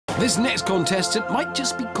This next contestant might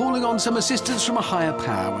just be calling on some assistance from a higher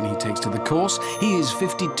power when he takes to the course. He is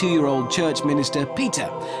 52-year-old church minister Peter,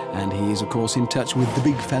 and he is, of course, in touch with the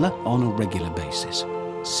big fella on a regular basis.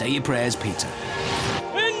 Say your prayers, Peter.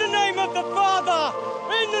 In the name of the Father,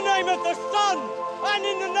 in the name of the Son, and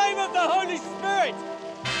in the name of the Holy Spirit,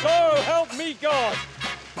 so help me God.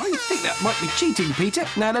 I think that might be cheating, Peter.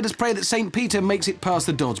 Now let us pray that St. Peter makes it past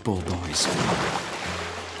the dodgeball boys.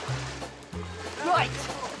 Right.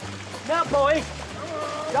 Now, boys,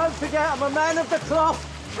 don't forget I'm a man of the cloth.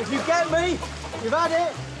 If you get me, you've had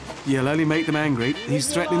it. You'll only make them angry.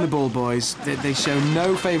 He's threatening the ball boys. They show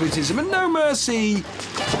no favouritism and no mercy.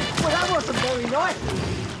 Well, that wasn't very nice.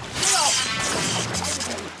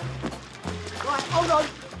 Right, hold on.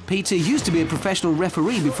 Peter used to be a professional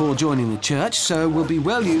referee before joining the church, so will be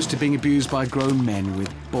well used to being abused by grown men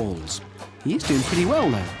with balls. He is doing pretty well,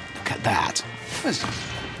 though. Look at that. There's a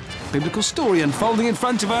biblical story unfolding in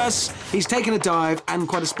front of us. He's taken a dive, and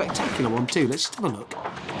quite a spectacular one, too. Let's just have a look.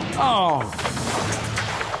 Oh!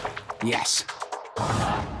 Yes.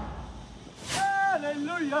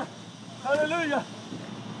 Hallelujah! Hallelujah!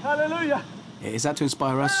 Hallelujah! Is that to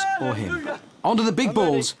inspire us or him? On to the big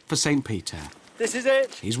balls for St. Peter. This is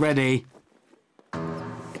it. He's ready.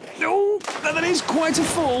 Oh, that is quite a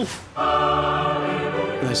fall.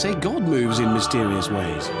 They say God moves in mysterious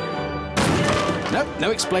ways. No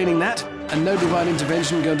explaining that. And no divine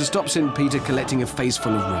intervention going to stop St. Peter collecting a face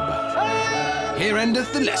full of rubber. Here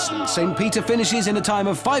endeth the lesson. St. Peter finishes in a time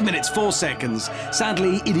of 5 minutes, 4 seconds.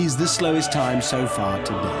 Sadly, it is the slowest time so far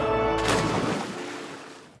today.